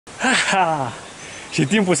Și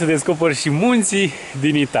timpul să descoper și munții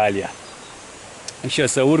din Italia. Și o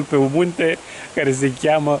să urc pe un munte care se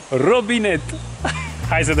cheamă Robinet.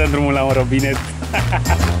 Hai să dăm drumul la un robinet.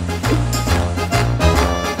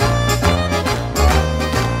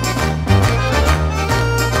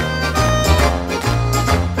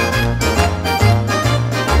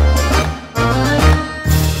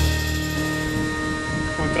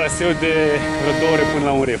 Un traseu de vreo 2 ore până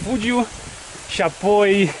la un refugiu și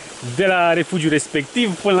apoi de la refugiu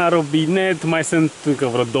respectiv până la robinet mai sunt încă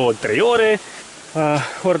vreo 2-3 ore.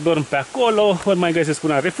 Ori dorm pe acolo, ori mai găsesc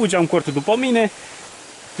un alt refugiu, am cortul după mine.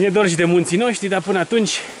 Mi-e dor și de munții noștri, dar până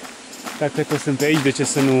atunci, dacă tot sunt pe aici, de ce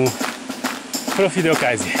să nu profit de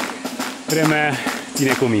ocazie? Vremea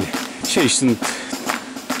ține cu mine. Și aici sunt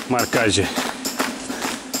marcaje.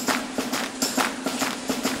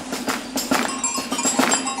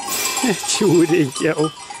 Ce urechi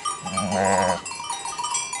au!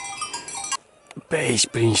 Pe aici,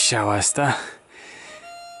 prin șaua asta.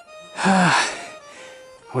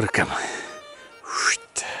 Urcăm.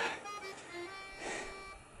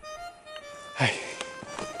 Hai.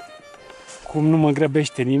 Cum nu mă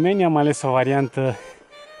grăbește nimeni, am ales o variantă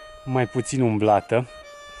mai puțin umblată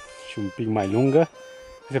și un pic mai lungă.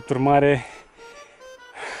 Drept urmare,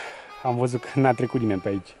 am văzut că n-a trecut nimeni pe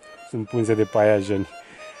aici. Sunt punze de paiajeni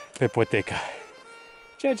pe poteca.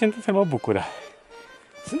 Ceea ce într-un fel mă bucură.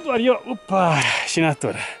 Sunt doar eu, upa, și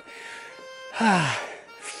natură.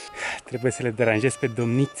 Trebuie să le deranjez pe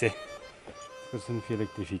domnițe. Sper să nu fie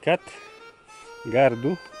electrificat.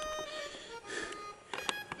 Gardul.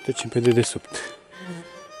 Trecem pe dedesubt.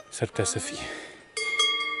 S-ar putea să fie.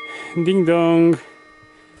 Ding dong!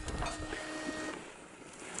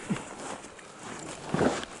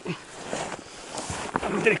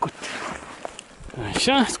 Am trecut.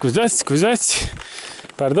 Așa, scuzați, scuzați.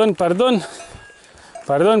 Pardon, pardon.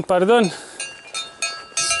 Pardon, pardon.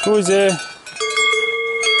 Scuze.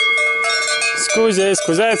 Scuze,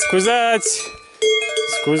 scuzați, scuzați.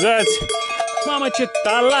 Scuzați. Mamă, ce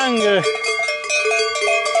talangă.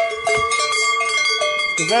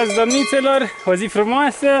 Scuzați, domnițelor, o zi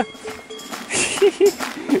frumoasă.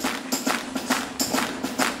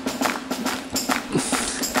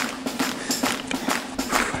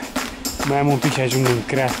 Mai am un pic și ajung în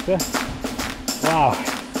creastă. Wow!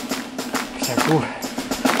 Și acum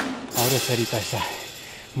au răsărit așa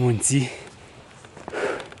munții.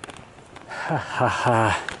 Ha, ha,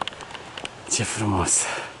 ha! Ce frumos!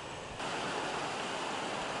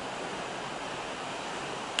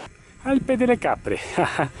 Alpedele capre,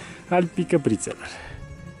 Alpii căprițelor.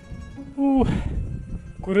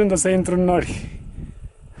 Curând o să intru în nori.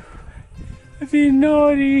 Vin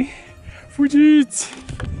norii! Fugiți!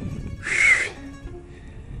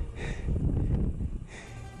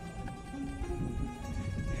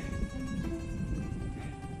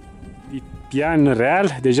 Pian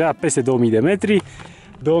real, deja peste 2000 de metri,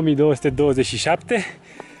 2227.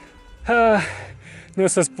 Nu o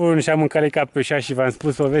să spun și am încălecat pe ușa și v-am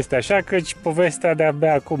spus povestea așa, căci povestea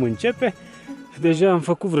de-abia acum începe. Deja am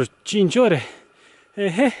făcut vreo 5 ore.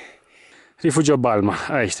 Refugio Balma,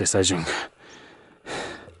 aici trebuie să ajung.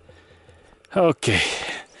 Ok.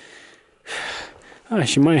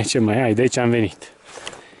 Și mai ce mai ai? De aici am venit.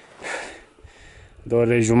 2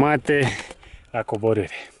 ore jumate la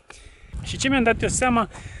coborâre. Și ce mi-am dat eu seama?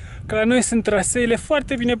 Că la noi sunt traseele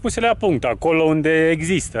foarte bine puse la punct, acolo unde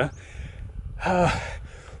există.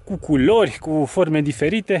 Cu culori, cu forme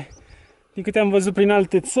diferite. Din câte am văzut prin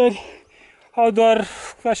alte țări, au doar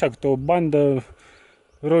așa, câte o bandă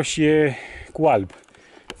roșie cu alb.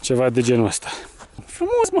 Ceva de genul ăsta.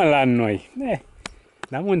 Frumos, mă, la noi.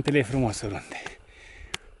 Dar muntele e frumos oriunde.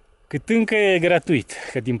 Cât încă e gratuit,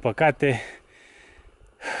 că din păcate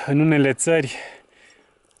în unele țări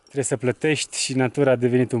trebuie să plătești și natura a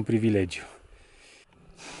devenit un privilegiu.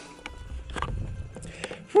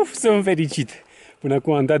 Sunt fericit. Până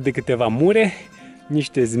acum am dat de câteva mure,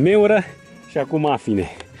 niște zmeură și acum afine.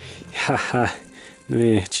 Nu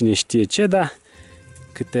e cine știe ce, dar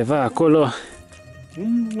câteva acolo.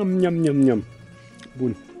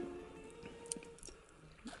 Bun.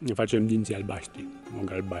 Ne facem dinții albaștri,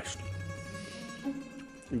 mog albaștri.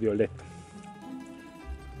 Violet.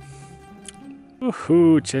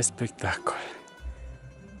 Ce spectacol!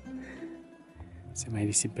 Se mai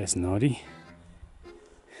risipesc norii.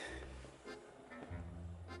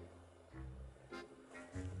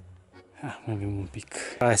 Mai avem un pic.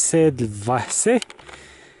 Vase,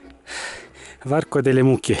 Varco delle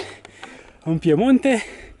Mucche. În Piemonte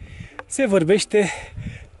se vorbește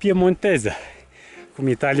piemonteză. Cum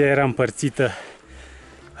Italia era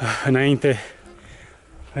înainte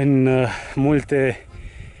în multe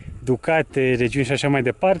ducate, regiuni și așa mai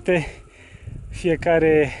departe,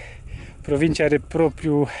 fiecare provincie are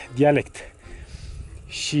propriul dialect.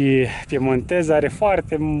 Și piemonteza are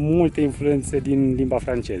foarte multe influențe din limba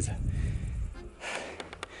franceză.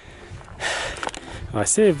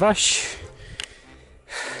 Vaș.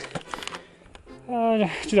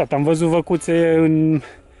 Ciudat, am văzut văcuțe în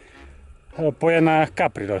Poiana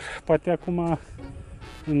Caprilor. Poate acum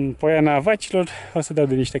în Poiana Vacilor o să dau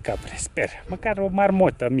de niște capre. Sper. Măcar o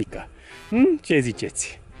marmotă mică. Ce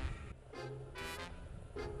ziceți?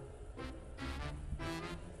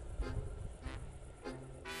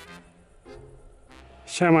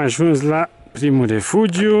 Și am ajuns la primul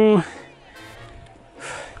refugiu.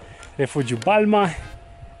 Refugiu Balma.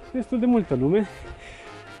 Destul de multă lume.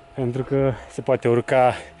 Pentru că se poate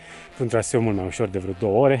urca pe un traseu mult mai ușor de vreo 2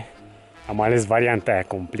 ore. Am ales varianta aia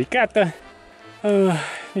complicată.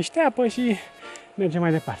 Niște apă și mergem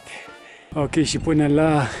mai departe. Ok, și până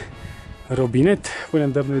la Robinet, până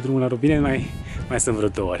dăm noi drumul la Robinet, mai sunt vreo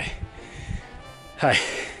 2 ore. Hai,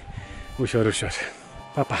 ușor, ușor.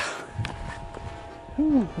 Pa, pa!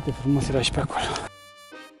 Cât frumos era și pe acolo.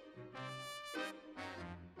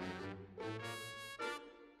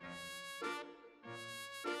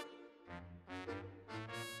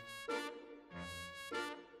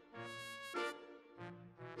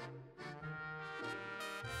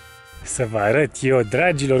 Să vă arăt eu,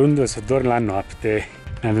 dragilor, unde o să dorm la noapte.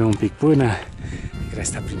 Mai avem un pic până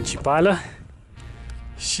cresta principală.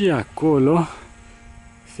 Și acolo,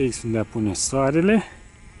 fix unde apune soarele,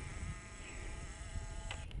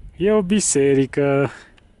 e o biserică.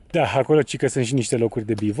 Da, acolo cică sunt și niște locuri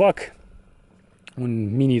de bivac.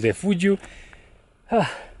 Un mini refugiu.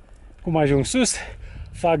 Cum ajung sus,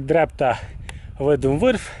 fac dreapta, văd un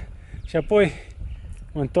vârf și apoi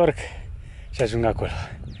mă întorc și ajung acolo.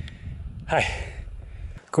 Hai!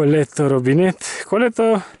 Coleto Robinet.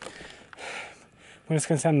 Coleto, bănesc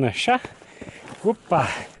că înseamnă șa. Upa!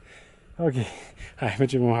 Ok. Hai,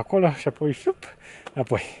 mergem acolo și apoi șup,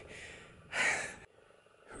 apoi.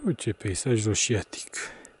 Ce peisaj roșiatic.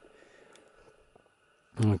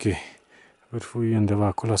 Ok. Vârful e undeva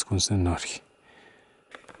acolo ascuns în nori.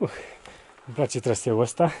 Îmi place traseul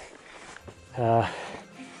ăsta.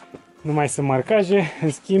 Nu mai sunt marcaje,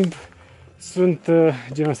 în schimb sunt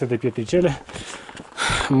genul ăsta de pietricele.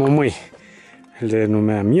 Momâi le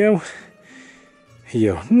numeam eu.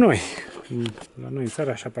 Noi. La noi în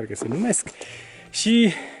țară așa parcă se numesc.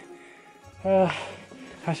 Și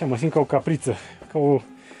așa mă simt ca o capriță, ca o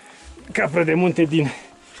capră de munte din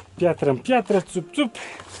piatră în piatră, țup, țup.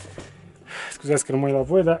 Scuzați că nu mă uit la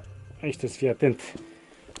voi, dar aici trebuie să fii atent.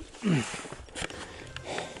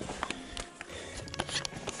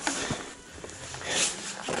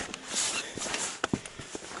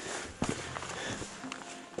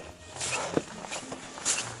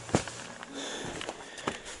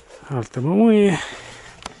 Altă mămâie.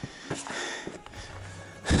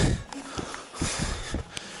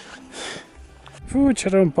 Ce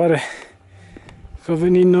rău îmi pare că au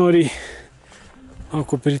venit norii, au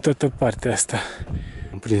acoperit toată partea asta.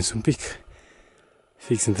 Am prins un pic,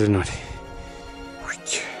 fix între nori.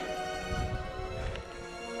 Uite.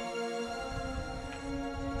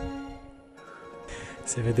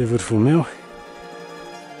 Se vede vârful meu.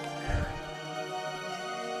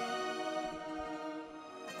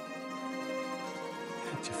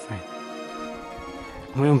 Ce fain.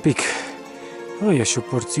 Mai un pic. E și o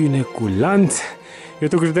porțiune cu lanț. Eu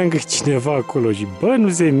tot credeam că e cineva acolo și bă, nu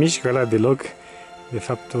se mișcă ăla deloc. De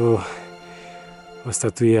fapt o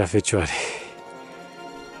statuie a Fecioarei.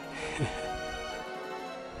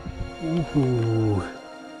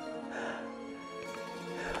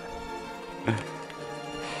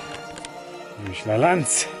 Și la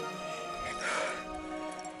lanț. Și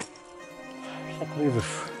acolo e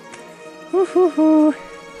vârful.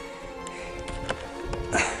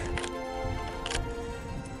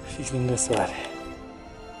 Fix lângă soare.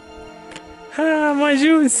 Am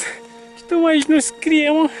ajuns! Și tocmai aici nu scrie,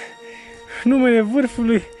 mă, numele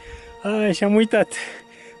vârfului. Și am uitat.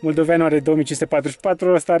 Moldoveanul are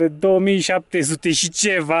 2544, ăsta are 2700 și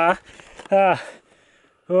ceva.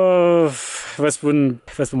 Vă spun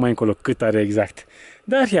mai încolo cât are exact.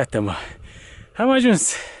 Dar iată-mă, am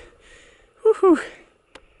ajuns.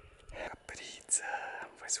 Capriță, am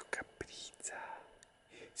văzut caprița.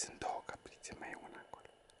 Sunt 2 caprițe, mai e una acolo.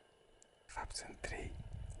 De fapt sunt 3.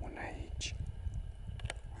 Una aici,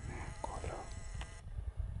 una acolo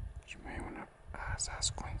și mai e una. S-a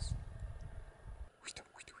ascuns. Uite.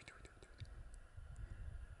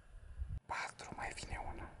 4, mai vine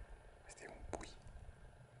una. Asta e un pui.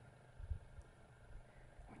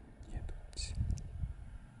 Un ieduț.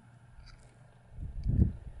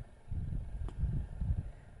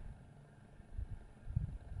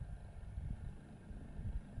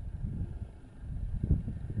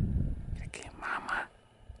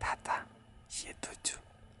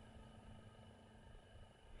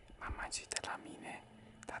 se uită la mine.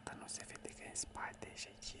 Tata nu se vede că e în spate și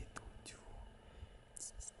aici e duciu.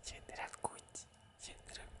 Ce drăguți, ce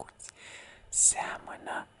drăguți.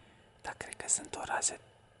 Seamănă, dar cred că sunt o rază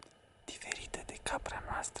diferită de capra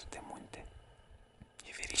noastră de munte. E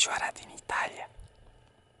verișoara din Italia.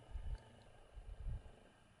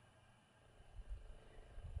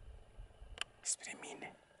 Spre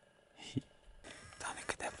mine. Doamne,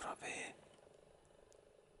 cât de aproape e.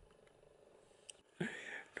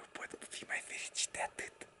 Nu pot fi mai fericit de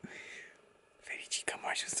atât. Fericit că am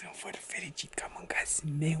ajuns în văr, fericit că am mâncat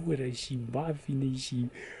smeură și bafine și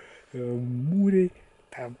mure.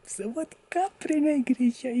 Dar să văd capre negre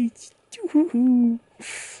și aici.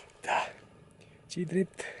 Da, ce-i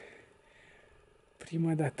drept.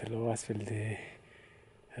 Prima dată la o astfel de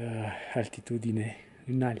altitudine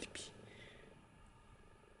în Alpi.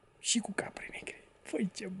 Și cu capre negre. Păi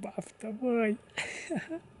ce baftă, băi!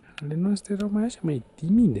 Ale noastre erau mai așa, mai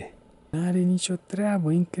timide. N-are nicio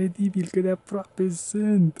treabă, incredibil cât de aproape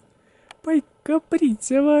sunt. Păi,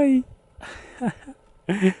 căprițe, băi!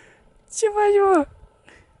 Ce faci, mă?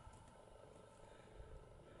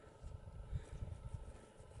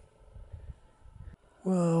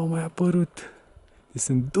 Wow, mai apărut.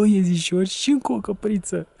 Sunt 2 iezișori și încă o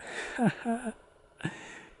căpriță.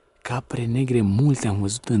 Capre negre multe am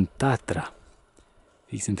văzut în Tatra.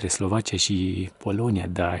 Fix între Slovacia și Polonia,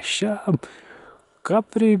 dar așa,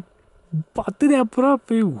 capre atât de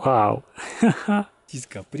aproape, wow! Știți,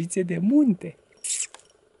 caprițe de munte.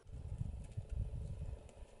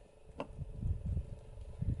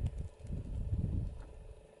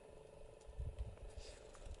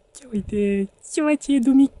 Ce uite, ce face Edu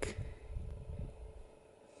mic?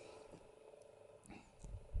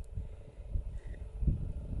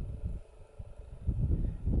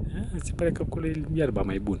 Se pare că acolo e iarba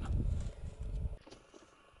mai bună.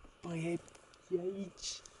 Băi,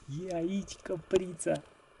 e aici căprița.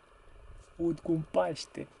 Ud cum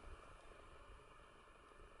paște.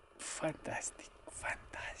 Fantastic,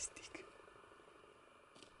 fantastic.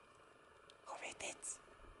 O vedeți?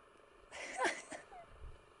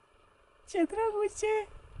 Ce drăguțe!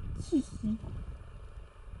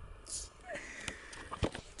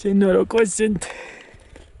 Ce norocos sunt!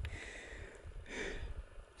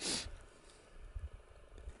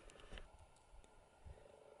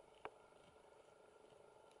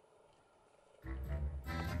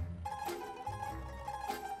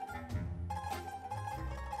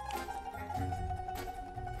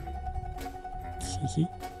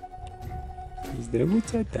 Ești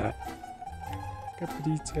drăguța ta,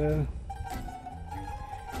 caprița.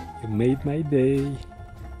 You made my day.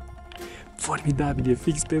 Formidabil, e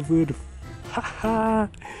fix pe vârf. Ha-ha!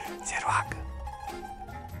 Se roagă.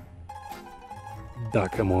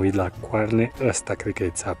 Dacă mă uit la coarne, ăsta cred că e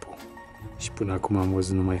țapul. Și până acum am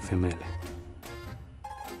văzut numai femele.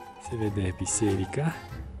 Se vede biserica,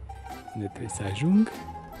 unde trebuie să ajung.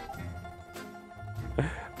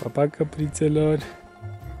 Pa, pa, căprițelor!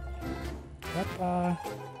 Pa, pa!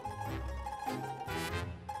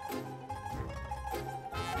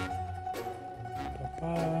 Pa,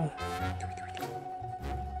 pa!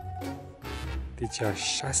 Deci a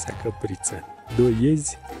 6-a căpriță, 2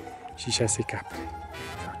 iezi și 6 capre.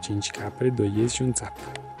 Sau 5 capre, 2 iezi și un țap.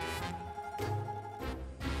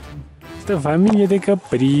 Stă familie de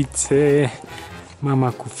căprițe.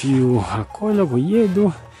 Mama cu fiul acolo, cu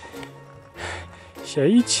Edu. Și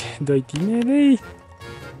aici, 2 tinerei.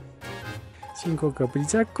 Și încă o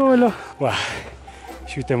căpriță acolo. Wow.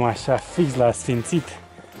 Și uite-mă așa, fix la sfințit.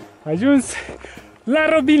 Ajuns la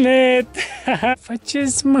robinet.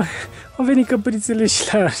 Faceți, mă. Au venit căprițele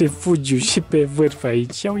și la refugiu și pe vârf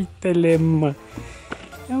aici. Ia uite-le, mă.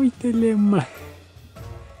 Ia uite-le, mă.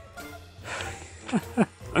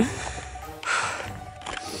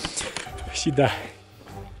 Și da.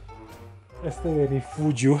 Asta e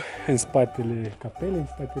refugiu în spatele capelei, în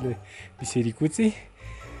spatele bisericuței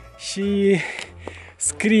și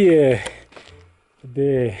scrie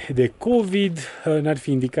de COVID, n-ar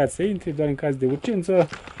fi indicat să intre, doar în caz de urgență.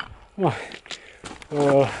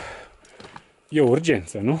 E o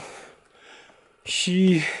urgență, nu?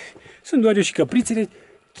 Și sunt doar eu și căprițele,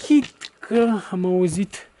 chit că am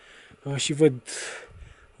auzit și văd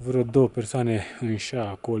vreo 2 persoane în șa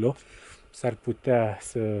acolo. S-ar putea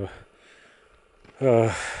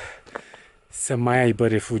să mai aibă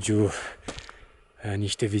refugiu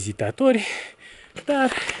niște vizitatori,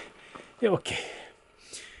 dar e ok.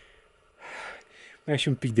 Mai am și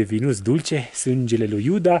un pic de vinuț dulce, sângele lui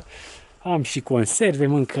Iuda, am și conserve,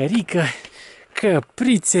 mâncărică,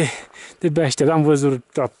 căprițe, de-abia aștept, am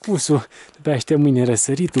văzut apusul, de-abia aștept mâine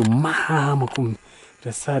răsăritul, mamă cum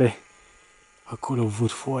răsare, Acolo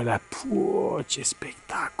vârful ăla, puh, ce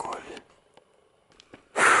spectacol!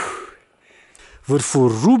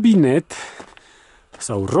 Vârful Robinet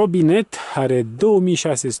sau Robinet are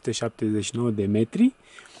 2679 de metri.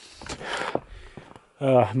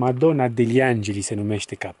 Madonna degli Angeli se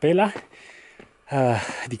numește capela,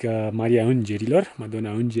 adică Maria Îngerilor,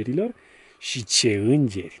 Madonna Îngerilor. Și ce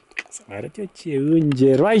îngeri! Să vă arăt eu ce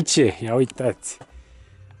îngeroaice! Ia uitați!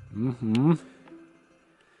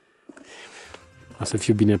 O să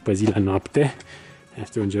fiu bine păzit la noapte.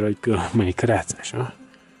 Este o îngeroaică mai creață, așa.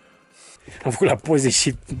 Am făcut la poze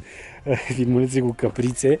și filmulețe cu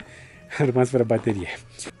căprițe. Am rămas fără baterie.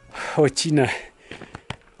 O cină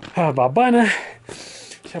babană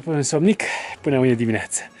și apoi un somnic până mâine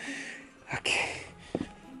dimineață. Ok.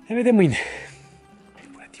 Ne vedem mâine.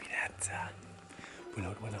 Bună dimineața. Până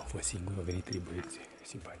la urmă n-am fost singur, au venit 3 băieți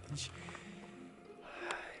simpatici.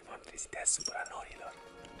 M-am trezit deasupra norilor.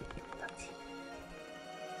 Uitați.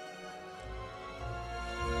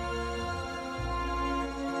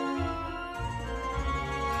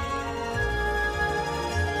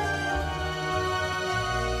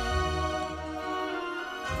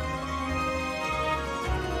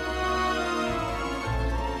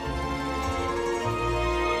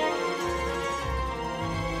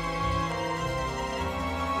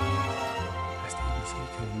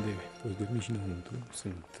 Poți dormi și înăuntru,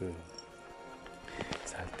 sunt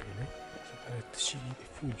saltele și arăt și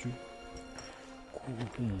refugiu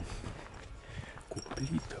cu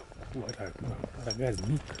plită, cu aragaz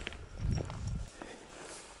mic.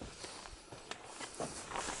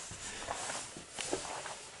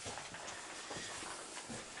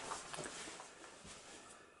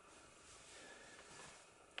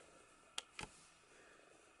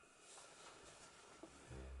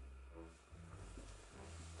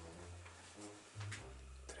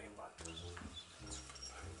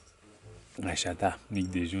 Așa, da, mic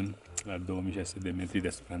dejun la 2600 de metri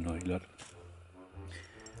deasupra norilor.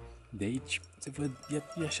 De aici se văd,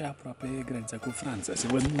 e așa aproape granița cu Franța, se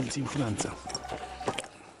văd munți în Franța.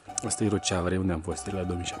 Asta e Rochavre, unde am fost, la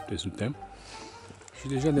 2700. Și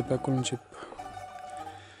deja de pe acolo încep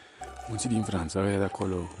munții din Franța, ăia de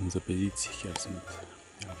acolo înzăpediți, chiar sunt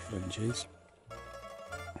francezi.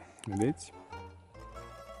 Vedeți?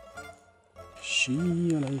 Și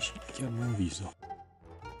ăla e și chiar un vizo.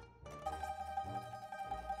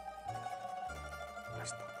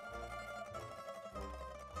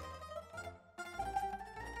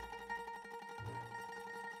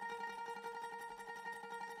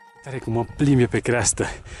 Tare cum mă plimbe pe creastă.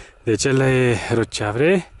 Deci ăla e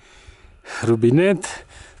Rochavre, Robinet.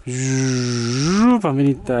 Am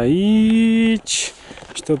venit aici.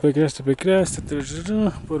 Stau pe creastă,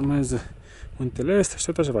 urmează muntele ăsta și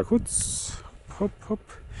tot așa fac. Hop, hop.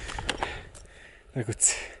 Drăguț.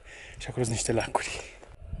 Și acolo sunt niște lacuri.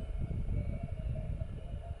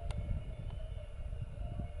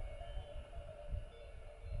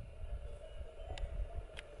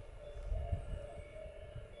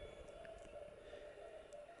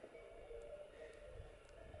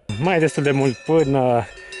 Mai destul de mult până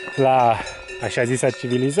la așa zisa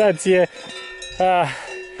civilizație.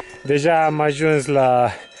 Deja am ajuns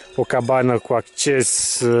la o cabană cu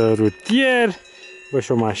acces rutier. Vă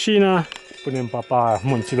și o mașină. Punem papa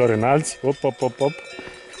munților înalți. Op, op, op, op.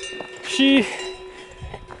 Și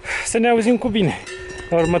să ne auzim cu bine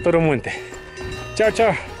la următorul munte. Ceau,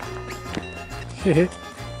 ceau!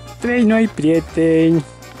 3 noi prieteni.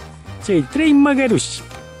 Cei 3 măgăruși.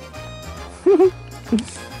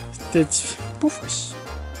 Sunteți pufoși.